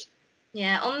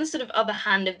 Yeah, on the sort of other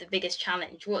hand of the biggest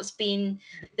challenge, what's been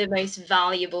the most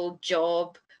valuable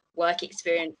job, work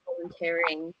experience,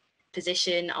 volunteering,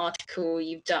 position, article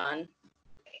you've done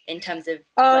in terms of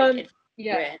like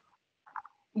yeah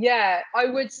yeah, I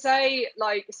would say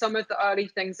like some of the early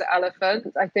things at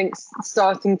Elephant, I think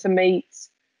starting to meet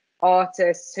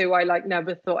artists who I like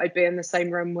never thought I'd be in the same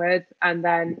room with, and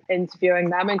then interviewing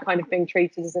them and kind of being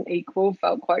treated as an equal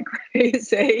felt quite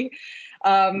crazy.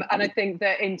 And I think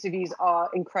that interviews are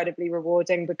incredibly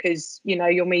rewarding because, you know,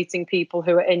 you're meeting people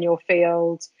who are in your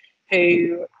field,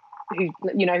 who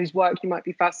you know, whose work you might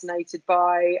be fascinated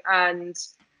by, and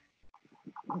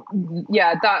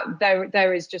yeah, that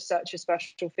there is just such a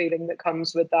special feeling that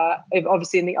comes with that.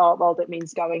 Obviously in the art world it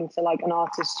means going to like an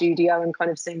artist studio and kind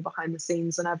of seeing behind the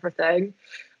scenes and everything.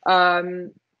 I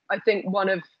think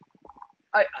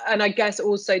I guess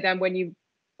also then when you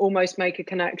almost make a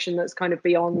connection that's kind of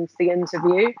beyond the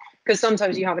interview, because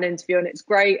sometimes you have an interview and it's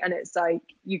great and it's like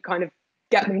you kind of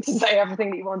get them to say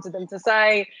everything that you wanted them to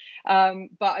say,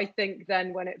 but I think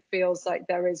then when it feels like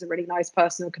there is a really nice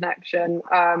personal connection.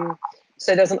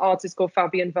 So there's an artist called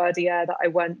Fabienne Verdier that I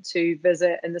went to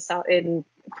visit in the south in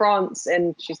France,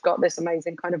 and she's got this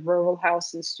amazing kind of rural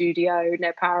house and studio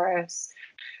near Paris.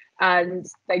 And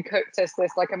they cooked us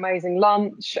this like amazing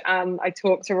lunch, and I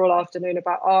talked to her all afternoon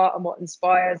about art and what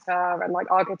inspires her and like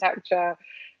architecture.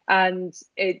 And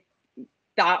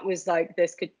that was like,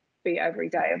 this could be every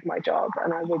day of my job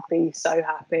and I would be so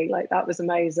happy. Like that was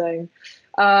amazing.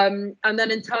 And then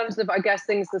in terms of, I guess,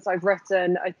 things that I've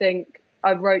written, I think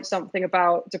I wrote something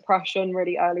about depression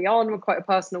really early on, with quite a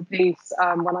personal piece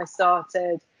when I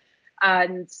started.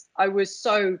 And I was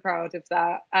so proud of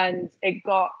that. And it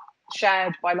got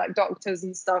shared by like doctors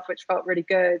and stuff, which felt really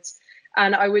good.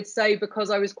 And I would say because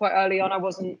I was quite early on, I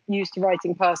wasn't used to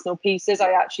writing personal pieces.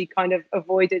 I actually kind of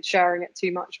avoided sharing it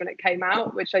too much when it came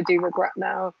out, which I do regret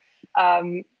now.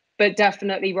 But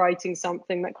definitely writing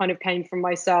something that kind of came from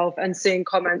myself and seeing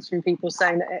comments from people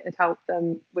saying that it had helped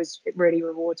them was really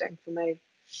rewarding for me.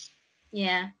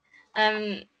 Yeah.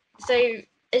 So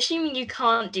assuming you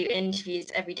can't do interviews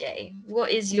every day,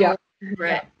 what is your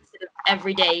favorite sort of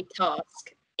everyday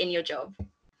task in your job?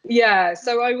 Yeah,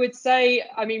 so I would say,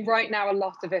 I mean, right now a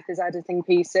lot of it is editing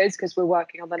pieces because we're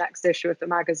working on the next issue of the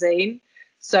magazine.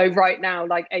 So right now,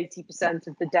 like 80%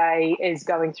 of the day is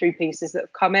going through pieces that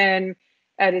have come in,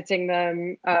 editing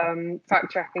them,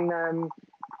 fact checking them,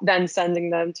 then sending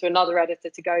them to another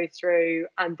editor to go through,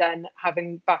 and then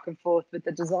having back and forth with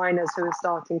the designers who are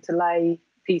starting to lay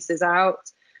pieces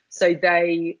out. So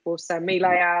they will send me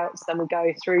layouts, then we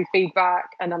go through feedback,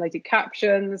 and then I do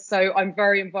captions. So I'm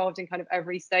very involved in kind of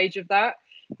every stage of that,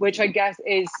 which I guess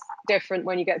is different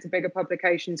when you get to bigger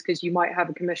publications, because you might have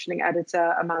a commissioning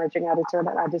editor, a managing editor, and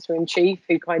an editor-in-chief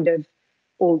who kind of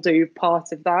all do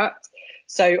part of that.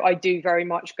 So I do very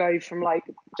much go from like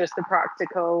just the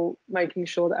practical, making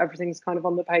sure that everything's kind of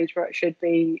on the page where it should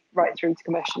be, right through to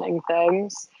commissioning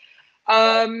things.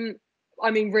 I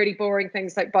mean, really boring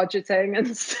things like budgeting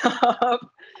and stuff.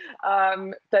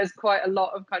 There's quite a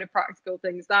lot of kind of practical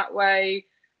things that way.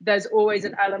 There's always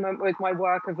an element with my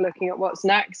work of looking at what's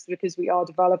next, because we are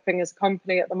developing as a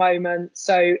company at the moment.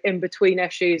 So in between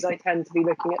issues, I tend to be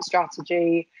looking at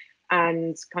strategy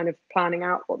and kind of planning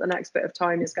out what the next bit of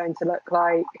time is going to look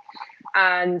like.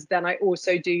 And then I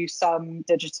also do some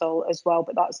digital as well,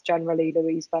 but that's generally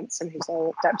Louise Benson, who's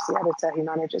our deputy editor, who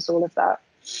manages all of that.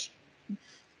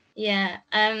 Yeah,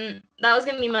 that was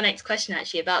going to be my next question,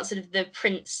 actually, about sort of the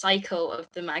print cycle of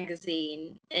the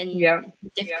magazine, and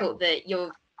difficult that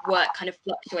your work kind of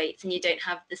fluctuates and you don't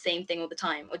have the same thing all the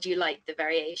time, or do you like the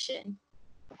variation?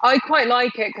 I quite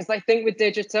like it, because I think with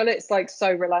digital it's like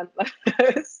so relentless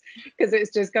because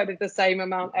it's just kind of the same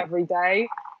amount every day.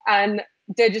 And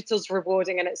digital's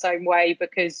rewarding in its own way,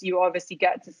 because you obviously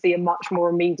get to see a much more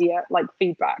immediate like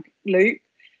feedback loop.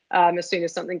 As soon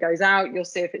as something goes out, you'll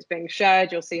see if it's being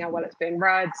shared, you'll see how well it's being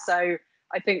read. So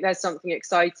I think there's something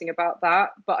exciting about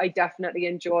that. But I definitely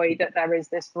enjoy that there is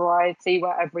this variety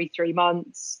where every 3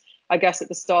 months, I guess at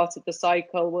the start of the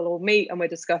cycle, we'll all meet and we're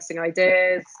discussing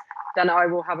ideas. Then I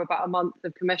will have about a month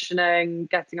of commissioning,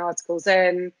 getting articles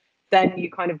in. Then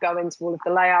you kind of go into all of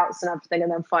the layouts and everything,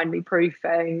 and then finally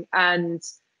proofing. And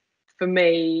for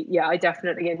me, yeah, I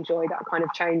definitely enjoy that kind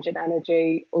of change in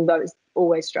energy, although it's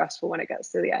always stressful when it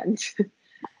gets to the end.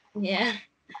 Yeah.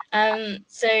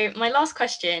 So my last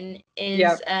question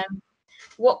is,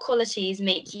 what qualities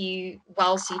make you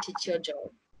well suited to your job?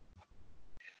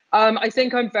 I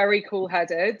think I'm very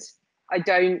cool-headed. I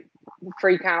don't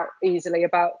freak out easily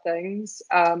about things,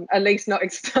 at least not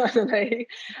externally.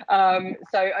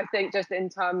 So I think just in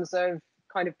terms of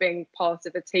kind of being part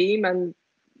of a team and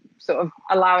sort of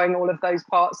allowing all of those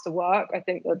parts to work, I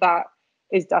think that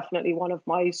is definitely one of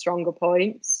my stronger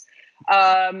points.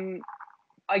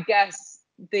 I guess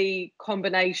the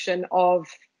combination of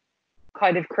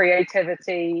kind of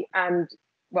creativity and,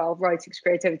 well, writing's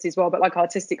creativity as well, but like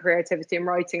artistic creativity and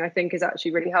writing, I think is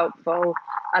actually really helpful.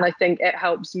 And I think it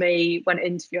helps me when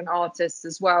interviewing artists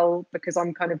as well, because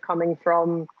I'm kind of coming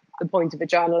from the point of a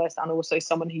journalist and also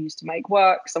someone who used to make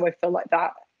work. So I feel like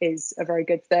that is a very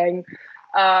good thing.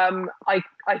 I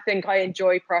think I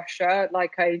enjoy pressure.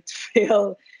 Like I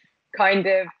feel kind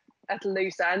of at a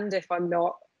loose end if I'm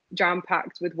not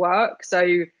jam-packed with work.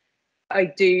 So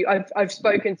I've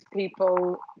spoken to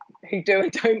people who do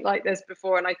and don't like this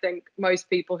before, and I think most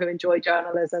people who enjoy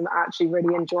journalism actually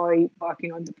really enjoy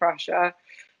working under pressure,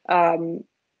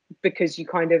 because you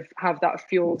kind of have that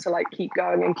fuel to like keep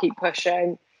going and keep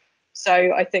pushing. So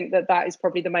I think that is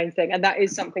probably the main thing, and that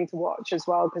is something to watch as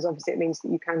well, because obviously it means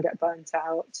that you can get burnt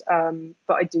out,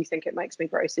 but I do think it makes me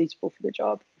very suitable for the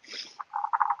job.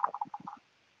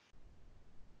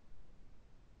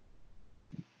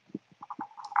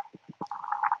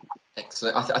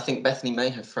 Excellent. I think Bethany may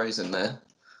have frozen there.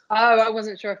 Oh, I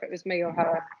wasn't sure if it was me or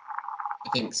her. I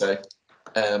think so.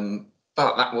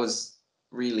 But that was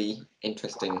really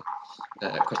interesting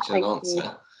question and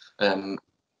answer.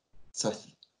 So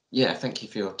yeah, thank you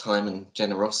for your time and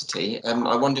generosity.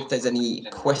 I wonder if there's any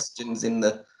questions in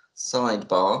the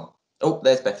sidebar. Oh,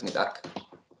 there's Bethany back.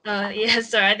 Yeah,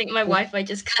 sorry, I think my Wi-Fi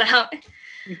just cut out.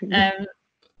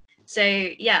 So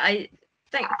yeah,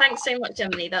 thanks so much,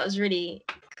 Emily. That was really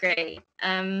great.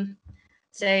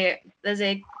 So there's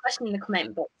a question in the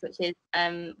comment box, which is,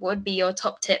 what would be your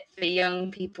top tip for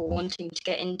young people wanting to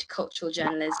get into cultural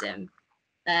journalism?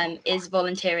 Is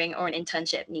volunteering or an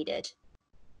internship needed?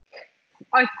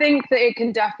 I think that it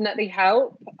can definitely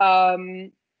help.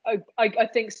 I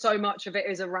think so much of it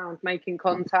is around making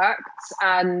contacts,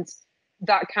 and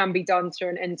that can be done through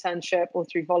an internship or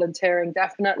through volunteering,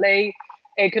 definitely.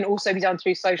 It can also be done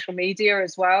through social media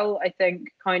as well. I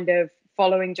think kind of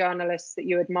following journalists that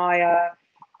you admire,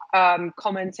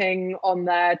 commenting on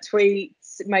their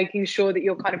tweets, making sure that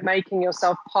you're kind of making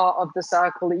yourself part of the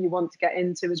circle that you want to get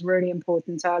into is really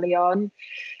important early on.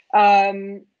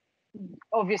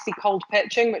 Obviously cold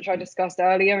pitching, which I discussed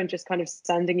earlier, and just kind of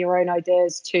sending your own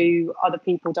ideas to other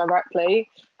people directly,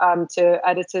 to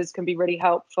editors, can be really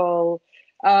helpful.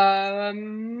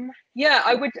 Yeah,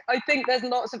 I think there's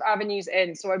lots of avenues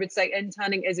in, so I would say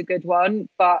interning is a good one,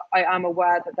 but I am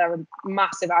aware that there are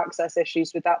massive access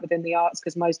issues with that within the arts,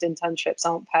 because most internships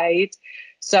aren't paid.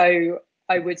 So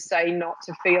I would say not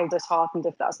to feel disheartened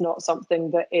if that's not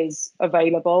something that is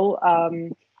available,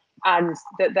 and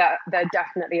that there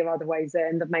definitely are other ways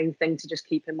in. The main thing to just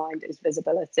keep in mind is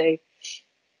visibility.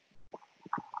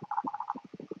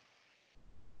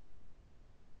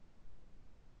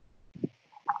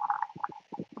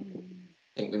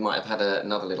 I think we might have had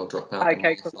another little dropout.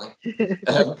 Okay, cool.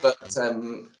 But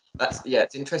that's, yeah,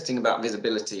 it's interesting about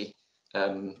visibility,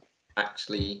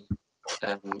 actually,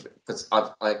 because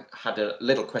I had a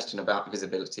little question about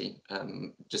visibility,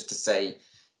 just to say,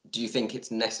 do you think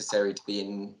it's necessary to be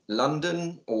in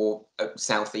London or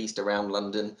southeast around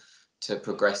London to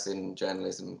progress in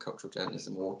journalism, cultural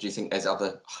journalism, or do you think there's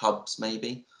other hubs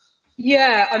maybe?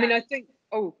 Yeah, I mean, I think,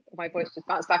 oh, my voice just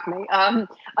bounced back at me.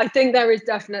 I think there is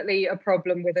definitely a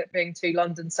problem with it being too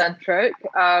London centric.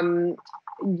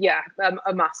 Yeah,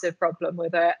 a massive problem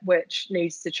with it, which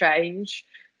needs to change.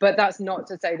 But that's not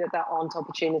to say that there aren't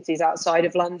opportunities outside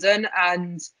of London.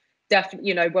 And definitely,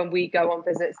 you know, when we go on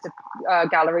visits to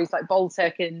galleries like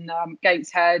Baltic in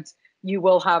Gateshead, you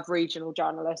will have regional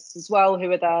journalists as well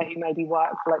who are there, who maybe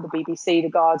work for like the BBC, the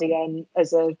Guardian,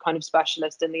 as a kind of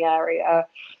specialist in the area.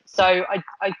 So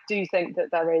I do think that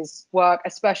there is work,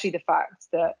 especially the fact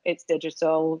that it's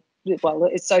digital. Well,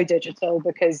 it's so digital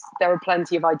because there are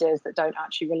plenty of ideas that don't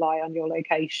actually rely on your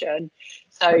location.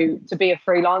 So to be a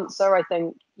freelancer, I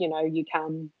think, you know, you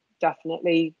can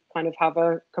definitely kind of have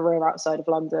a career outside of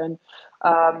London.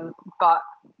 But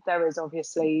there is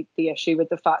obviously the issue with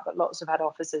the fact that lots of head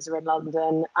offices are in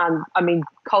London. And I mean,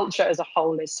 culture as a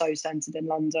whole is so centred in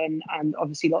London, and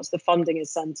obviously lots of the funding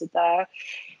is centred there.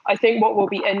 I think what will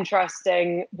be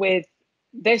interesting with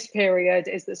this period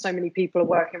is that so many people are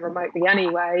working remotely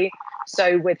anyway.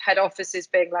 So with head offices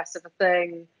being less of a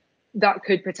thing, that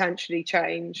could potentially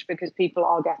change because people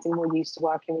are getting more used to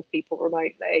working with people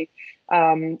remotely.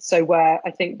 So where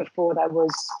I think before there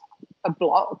was a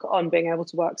block on being able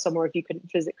to work somewhere if you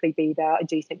couldn't physically be there, I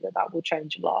do think that that will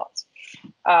change a lot.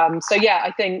 So yeah,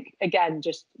 I think again,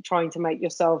 just trying to make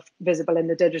yourself visible in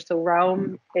the digital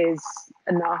realm is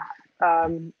enough,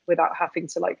 without having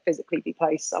to like physically be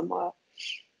placed somewhere.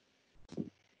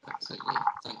 Absolutely,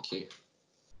 thank you.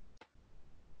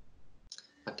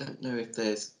 I don't know if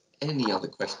there's any other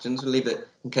questions. We'll leave it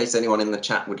in case anyone in the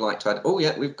chat would like to add. Oh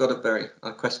yeah, we've got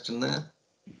a question there.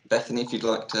 Bethany, if you'd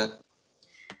like to.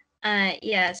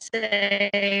 Yeah, so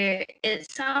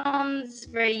it sounds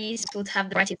very useful to have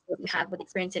the variety of skills you have with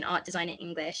experience in art, design, and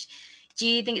English. Do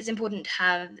you think it's important to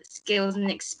have skills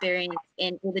and experience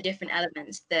in all the different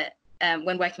elements that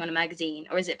when working on a magazine,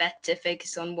 or is it better to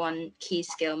focus on one key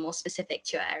skill more specific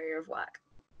to your area of work?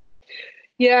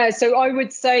 Yeah, so I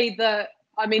would say that,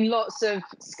 I mean, lots of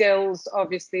skills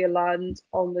obviously are learned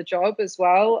on the job as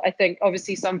well. I think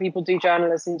obviously some people do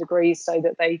journalism degrees so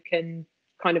that they can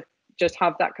kind of just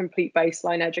have that complete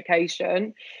baseline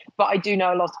education. But I do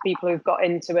know a lot of people who've got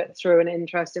into it through an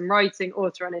interest in writing or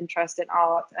through an interest in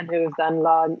art, and who have then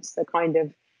learned the kind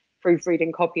of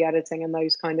proofreading, copy editing, and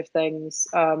those kind of things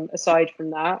aside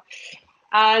from that.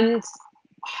 And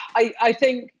I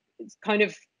think it's kind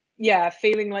of, yeah,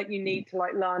 feeling like you need to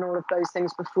like learn all of those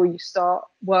things before you start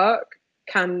work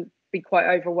can be quite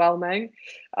overwhelming.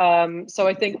 So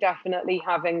I think definitely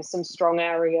having some strong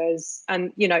areas,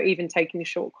 and you know, even taking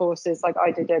short courses, like I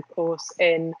did a course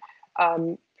in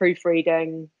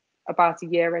proofreading about a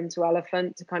year into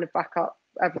Elephant to kind of back up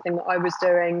everything that I was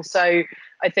doing. So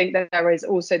I think that there is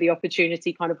also the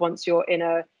opportunity, kind of once you're in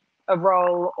a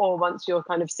role, or once you're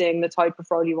kind of seeing the type of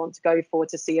role you want to go for,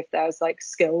 to see if there's like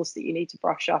skills that you need to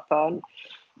brush up on.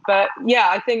 But yeah,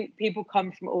 I think people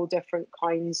come from all different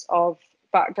kinds of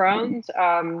background,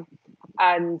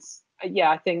 and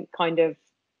yeah, I think kind of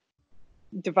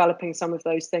developing some of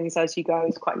those things as you go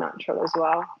is quite natural as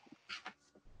well.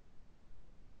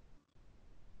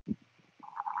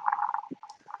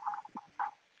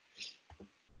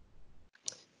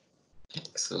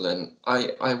 Excellent.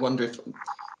 I wonder if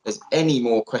there's any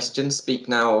more questions. Speak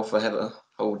now or forever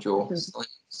hold your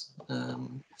silence.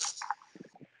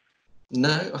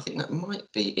 No, I think that might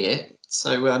be it.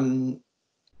 So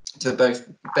to both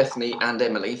Bethany and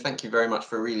Emily, thank you very much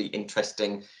for a really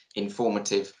interesting,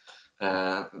 informative,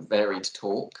 varied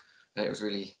talk. It was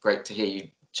really great to hear you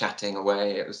chatting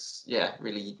away. It was, yeah,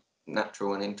 really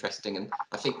natural and interesting. And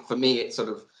I think for me, it sort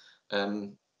of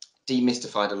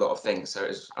demystified a lot of things. So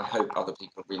I hope other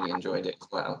people really enjoyed it as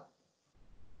well.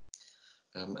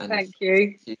 And thank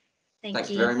you. Thank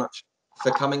you very much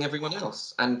for coming, everyone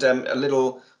else. And a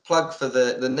little plug for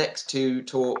the next two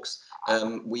talks.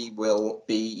 We will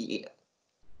be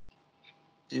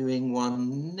doing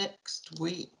one next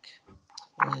week.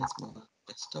 Where's my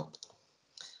desktop?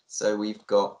 So we've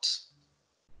got,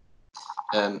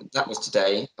 that was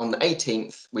today. On the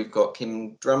 18th, we've got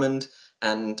Kim Drummond,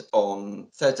 and on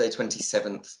Thursday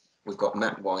 27th, we've got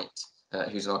Matt White,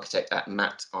 who's an architect at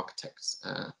Matt Architects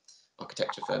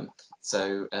architecture firm.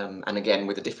 So, and again,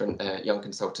 with a different young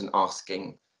consultant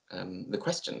asking the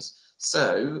questions.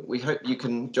 So we hope you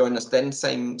can join us then.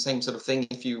 Same sort of thing.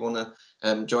 If you want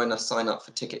to join us, sign up for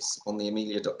tickets on the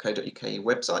amelia.co.uk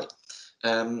website,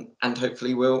 and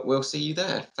hopefully we'll see you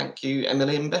there. Thank you,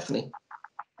 Emily and Bethany.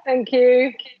 Thank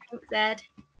you. Thanks, Ed.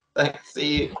 Thanks.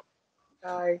 See you.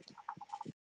 Bye.